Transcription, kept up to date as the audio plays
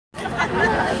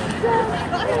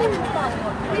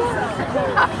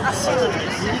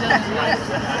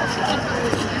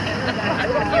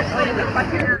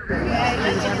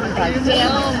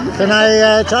Can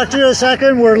I talk to you a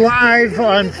second? We're live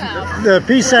on the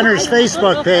Peace Center's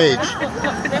Facebook page.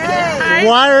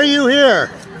 Why are you here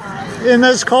in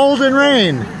this cold and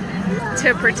rain?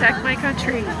 To protect my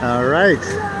country. All right.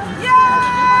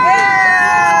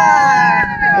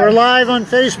 We're live on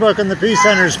Facebook on the Peace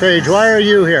Center's page. Why are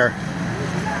you here?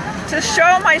 To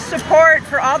show my support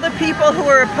for all the people who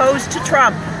are opposed to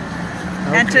Trump,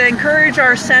 and to encourage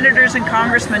our senators and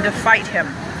congressmen to fight him.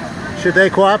 Should they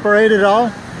cooperate at all?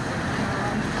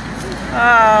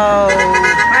 Oh,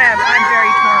 I'm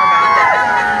very torn about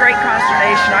that. Great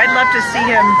consternation. I'd love to see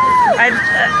him.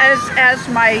 As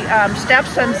my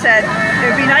stepson said,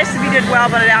 it would be nice if he did well,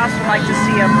 but I'd also like to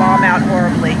see him bomb out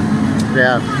horribly.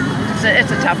 Yeah.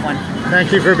 It's a tough one.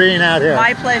 Thank you for being out here.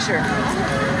 My pleasure.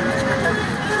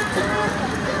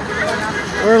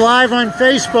 We're live on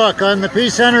Facebook on the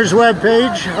Peace Center's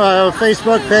webpage,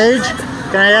 Facebook page.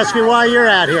 Can I ask you why you're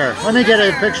out here? Let me get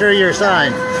a picture of your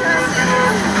sign.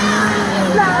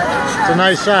 It's a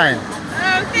nice sign.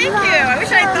 Oh, thank you. I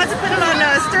wish I thought to put it on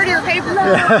sturdier paper.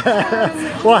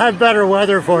 We'll have better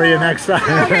weather for you next time.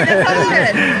 Okay, that sounds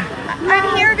good.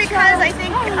 I'm here because I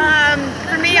think,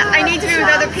 for me, I need to be with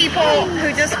other people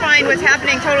who just find what's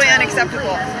happening totally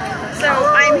unacceptable. So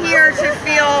I'm here to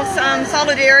feel some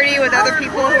solidarity with other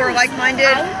people who are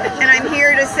like-minded, and I'm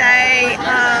here to say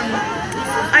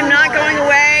I'm not going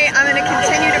away. I'm going to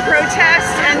continue to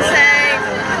protest and say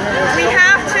we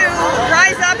have to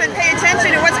rise up and pay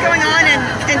attention to what's going on and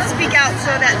speak out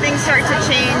so that things start to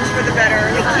change for the better.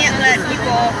 We can't let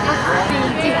people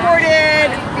be deported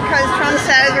because Trump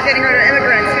says we're getting rid of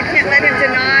immigrants. We can't let him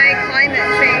deny climate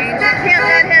change. We can't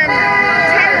let him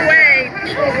take away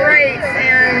people's rights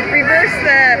and reverse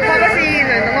the policies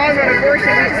and the laws on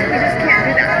abortion. We just can't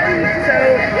do that. So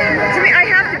to me, I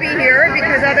have to be here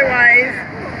because otherwise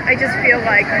I just feel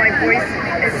like my voice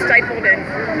is stifled in.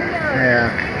 Yeah.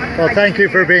 Well, thank you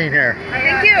for being here.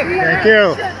 Thank you. Thank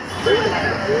you.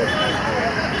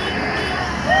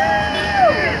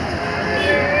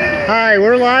 Hi,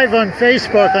 we're live on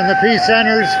Facebook on the Peace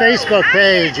Center's Facebook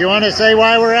page. You want to say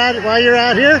why you're out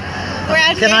here? We're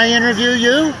out Can I interview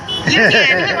you? You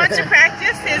can. He wants to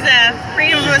practice his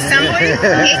freedom of assembly.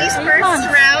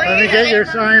 81st rally. Let me get your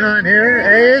sign on here.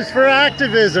 A is for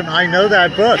activism. I know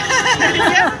that book.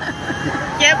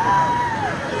 Yep.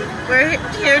 We're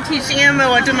here teaching him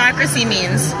what democracy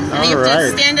means. And you have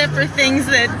to stand up for things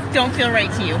that don't feel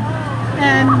right to you.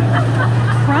 And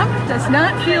Trump does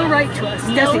not feel right to us,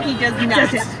 does he? He does not.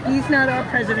 He's not our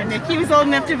president. If he was old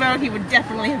enough to vote, he would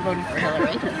definitely have voted for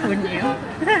Hillary, wouldn't you?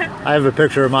 I have a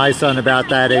picture of my son about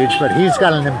that age, but he's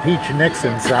got an impeach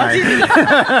Nixon sign. I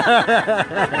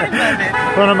love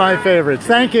it. One of my favorites.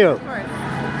 Thank you.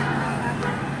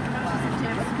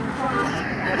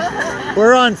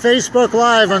 We're on Facebook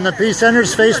Live on the Peace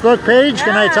Center's Facebook page.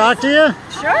 Can I talk to you?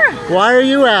 Sure. Why are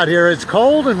you out here? It's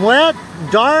cold and wet,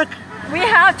 dark. We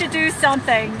have to do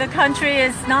something. The country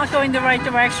is not going the right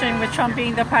direction with Trump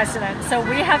being the president. So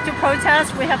we have to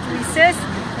protest, we have to resist,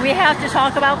 we have to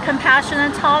talk about compassion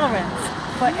and tolerance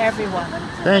for everyone.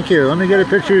 Thank you. Let me get a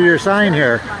picture of your sign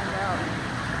here.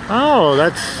 Oh,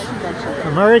 that's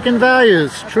American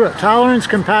values. Tolerance,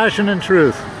 compassion, and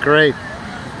truth. Great.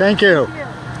 Thank you.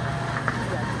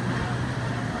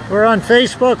 We're on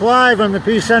Facebook Live on the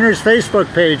Peace Center's Facebook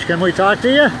page. Can we talk to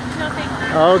you? No, thank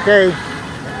you. Okay.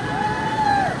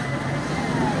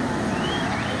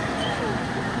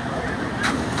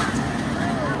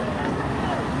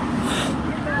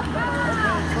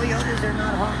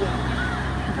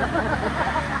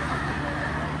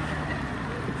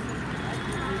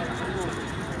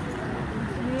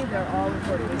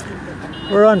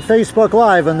 We're on Facebook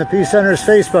Live on the Peace Center's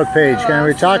Facebook page. Can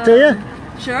we talk to you?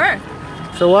 Sure.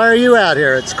 So why are you out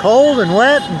here? It's cold and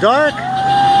wet and dark?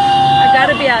 I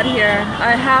gotta be out here.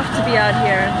 I have to be out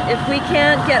here. If we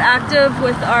can't get active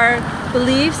with our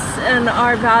beliefs and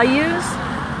our values,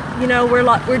 you know, we're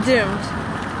doomed.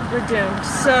 We're doomed.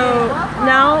 So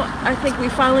now I think we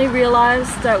finally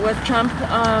realized that with Trump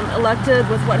elected,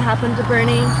 with what happened to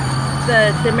Bernie,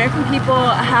 that the American people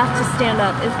have to stand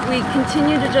up. If we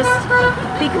continue to just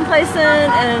be complacent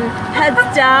and heads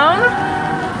down,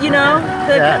 you know,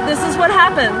 this is what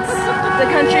happens. The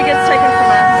country gets taken from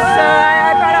us. So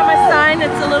I brought out my sign.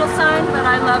 It's a little sign, but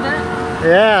I love it.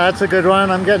 Yeah, that's a good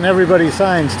one. I'm getting everybody's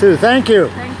signs too. Thank you.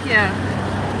 Thank you.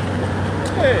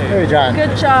 Hey, John.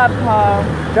 Good job, Paul.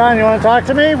 John, you want to talk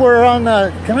to me? We're on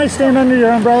the... Can I stand under your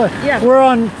umbrella? Yeah. We're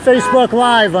on Facebook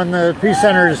Live on the Peace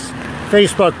Center's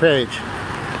Facebook page.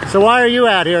 So why are you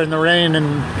out here in the rain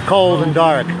and cold and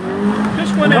dark?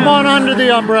 Just want to Come on under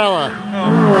the umbrella.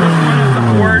 just want to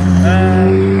support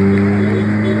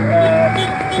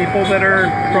people that are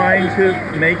trying to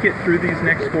make it through these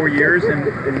next 4 years, and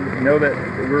know that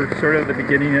we're sort of the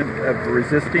beginning of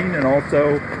resisting, and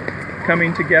also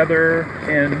coming together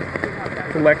and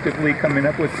collectively coming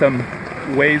up with some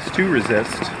ways to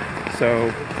resist.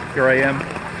 So here I am.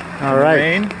 All right.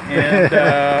 Rain, and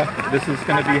this is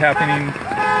going to be happening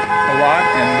a lot,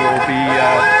 and we're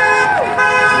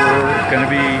going to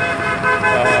be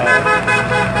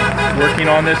working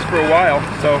on this for a while.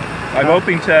 So I'm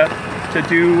hoping to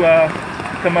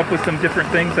come up with some different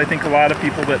things. I think a lot of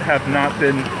people that have not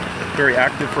been very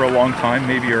active for a long time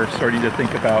maybe are starting to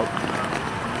think about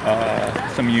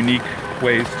some unique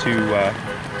ways to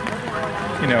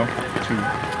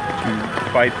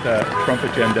fight the Trump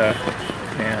agenda.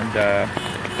 And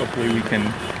hopefully we can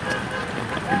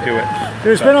do it.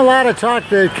 There's been a lot of talk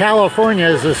that California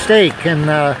as a state can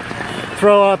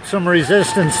throw up some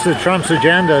resistance to Trump's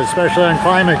agenda, especially on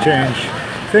climate change.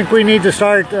 Think we need to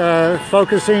start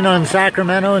focusing on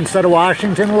Sacramento instead of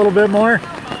Washington a little bit more?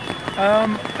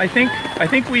 I think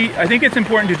it's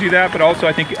important to do that, but also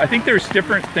I think there's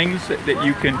different things that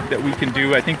we can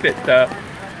do. I think that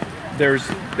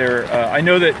I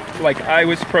know that, like, I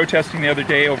was protesting the other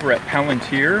day over at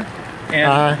Palantir,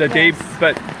 and the day,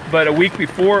 but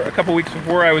a couple weeks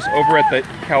before, I was over at the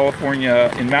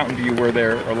California in Mountain View, or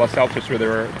Los Altos, where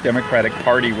their Democratic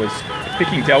Party was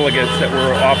picking delegates that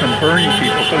were often burning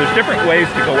people. So there's different ways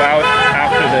to go out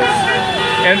after this,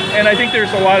 and I think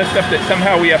there's a lot of stuff that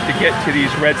somehow we have to get to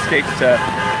these red states.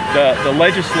 The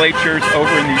legislatures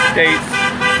over in these states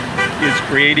is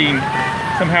creating,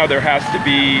 somehow there has to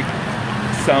be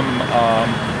some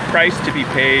price to be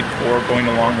paid for going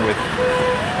along with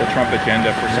the Trump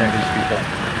agenda for some of these people.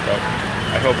 So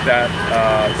I hope that,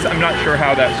 I'm not sure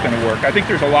how that's going to work. I think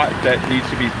there's a lot that needs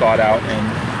to be thought out, and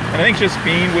I think just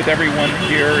being with everyone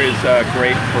here is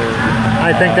great for...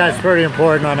 I think that's pretty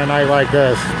important on a night like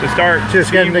this. To start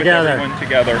just getting together. Everyone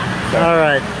together. So. All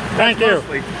right. Thank you.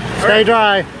 Mostly. Stay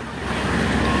dry.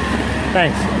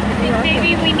 Thanks.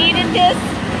 Maybe we needed this.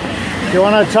 You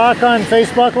want to talk on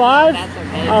Facebook Live? That's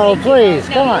okay. Oh, please,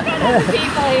 come on.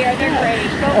 People here, they're great.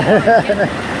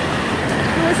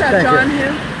 Who is that, Thank John you.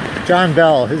 who? John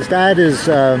Bell. His dad is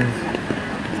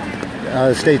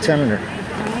state senator.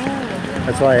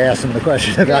 That's why I asked him the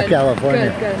question about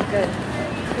California. Good.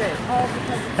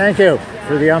 Thank you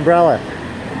for the umbrella.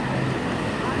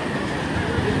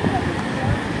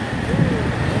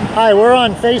 Hi, we're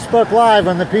on Facebook Live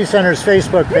on the Peace Center's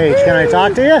Facebook page. Can I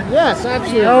talk to you? Yes,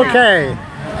 absolutely. Okay.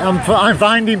 I'm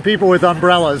finding people with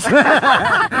umbrellas. So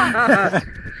let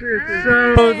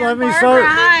me start.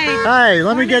 Hi,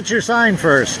 let me get your sign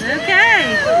first.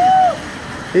 Okay.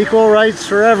 Equal rights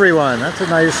for everyone. That's a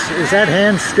nice, is that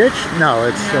hand stitched? No,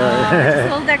 it's It's a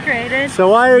little decorated. So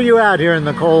why are you out here in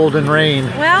the cold and rain?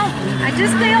 Well, I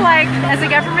just feel like as a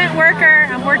government worker,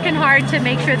 I'm working hard to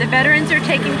make sure the veterans are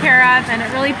taken care of, and it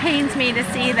really pains me to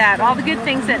see that all the good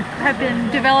things that have been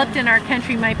developed in our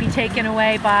country might be taken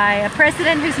away by a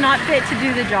president who's not fit to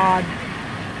do the job.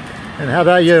 And how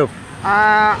about you?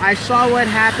 I saw what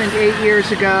happened 8 years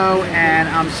ago, and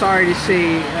I'm sorry to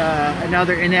see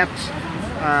another inept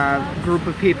group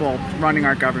of people running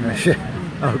our government.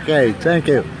 Okay, thank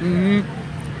you.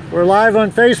 We're live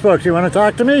on Facebook. Do you want to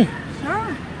talk to me?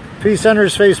 Sure. Peace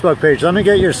Center's Facebook page. Let me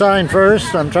get your sign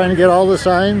first. I'm trying to get all the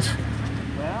signs.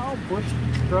 Well, Bush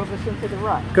drove us into the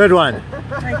rut. Good one.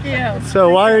 Thank you. So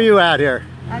why are you out here?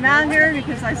 I'm out here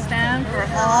because I stand for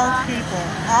all people.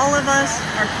 All of us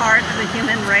are part of the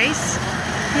human race.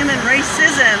 Human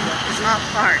racism is not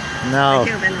part No. of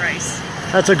the human race.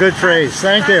 That's a good phrase.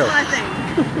 Thank you. That's my thing.